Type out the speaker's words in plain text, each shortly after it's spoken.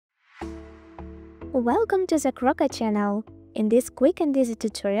Welcome to the Croco channel. In this quick and easy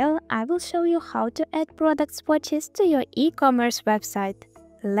tutorial, I will show you how to add product swatches to your e-commerce website.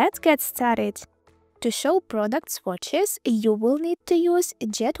 Let's get started. To show product swatches, you will need to use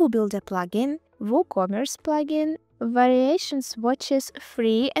JetWooBuilder plugin, WooCommerce plugin, variation swatches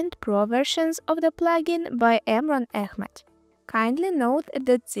free and pro versions of the plugin by Emron Ahmed. Kindly note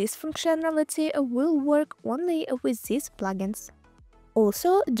that this functionality will work only with these plugins.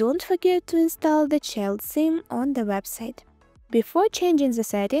 Also, don't forget to install the child theme on the website. Before changing the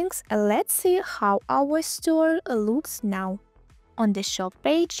settings, let's see how our store looks now. On the shop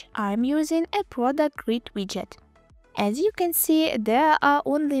page, I'm using a product grid widget. As you can see, there are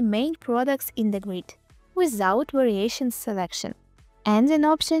only main products in the grid, without variation selection, and an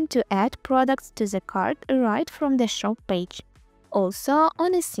option to add products to the cart right from the shop page. Also,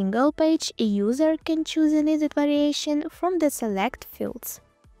 on a single page, a user can choose a needed variation from the select fields.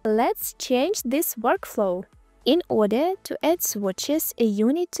 Let's change this workflow. In order to add swatches,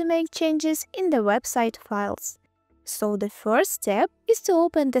 you need to make changes in the website files. So the first step is to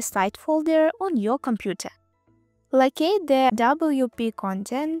open the site folder on your computer. Locate the WP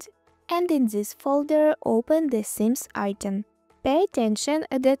content and in this folder open the themes item. Pay attention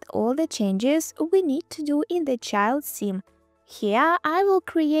that all the changes we need to do in the child theme. Here I will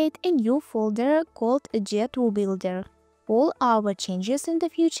create a new folder called JetWooBuilder. All our changes in the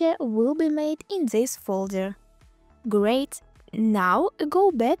future will be made in this folder. Great! Now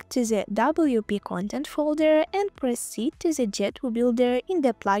go back to the WP content folder and proceed to the JetWooBuilder in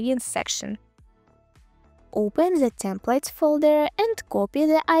the plugins section. Open the templates folder and copy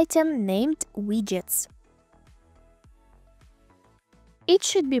the item named Widgets. It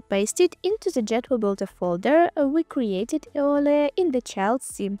should be pasted into the JetWooBuilder folder we created earlier in the child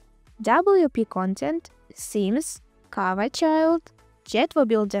theme. WP content, themes, cover child,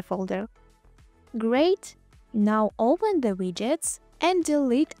 JetWooBuilder folder. Great! Now open the widgets and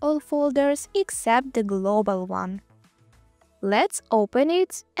delete all folders except the global one. Let's open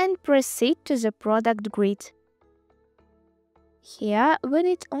it and proceed to the product grid. Here we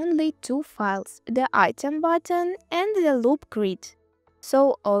need only two files, the item button and the loop grid,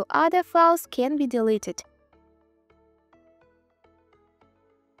 so all other files can be deleted.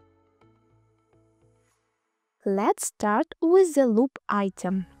 Let's start with the loop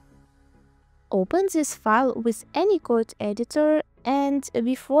item. Open this file with any code editor and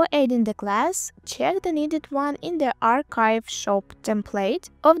before adding the class, check the needed one in the archive shop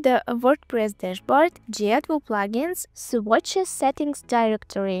template of the WordPress dashboard JetWooPlugins Swatches settings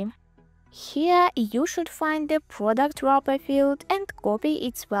directory. Here you should find the product wrapper field and copy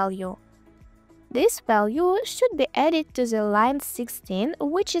its value. This value should be added to the line 16,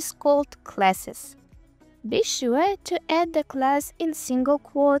 which is called classes. Be sure to add the class in single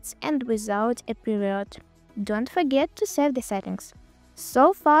quotes and without a period. Don't forget to save the settings.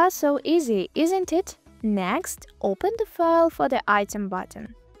 So far so easy, isn't it? Next, open the file for the item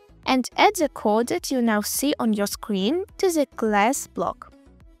button and add the code that you now see on your screen to the class block.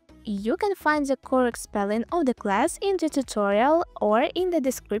 You can find the correct spelling of the class in the tutorial or in the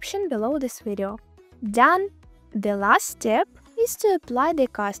description below this video. Done! The last step is to apply the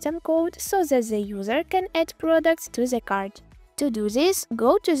custom code so that the user can add products to the cart. To do this,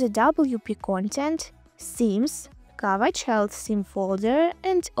 go to the WP content, themes, cover child theme folder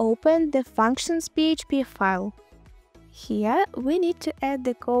and open the functions.php file. Here we need to add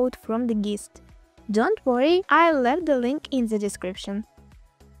the code from the gist. Don't worry, I left the link in the description.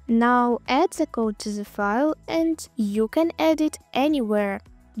 Now add the code to the file and you can add it anywhere.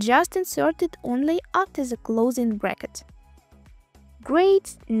 Just insert it only after the closing bracket.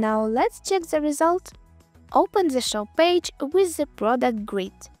 Great! Now let's check the result. Open the shop page with the product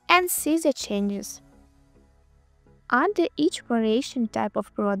grid and see the changes. Under each variation type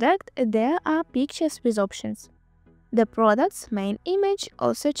of product, there are pictures with options. The product's main image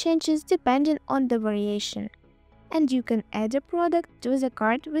also changes depending on the variation. And you can add a product to the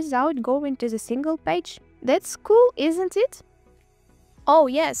cart without going to the single page. That's cool, isn't it? Oh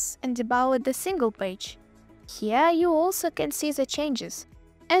yes, and about the single page. Here you also can see the changes.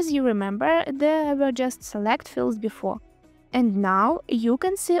 As you remember, there were just select fields before. And now you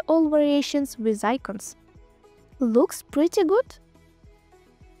can see all variations with icons. Looks pretty good.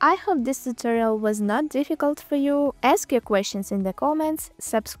 I hope this tutorial was not difficult for you. Ask your questions in the comments,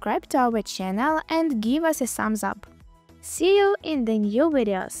 subscribe to our channel and give us a thumbs up. See you in the new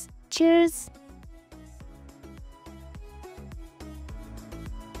videos. Cheers!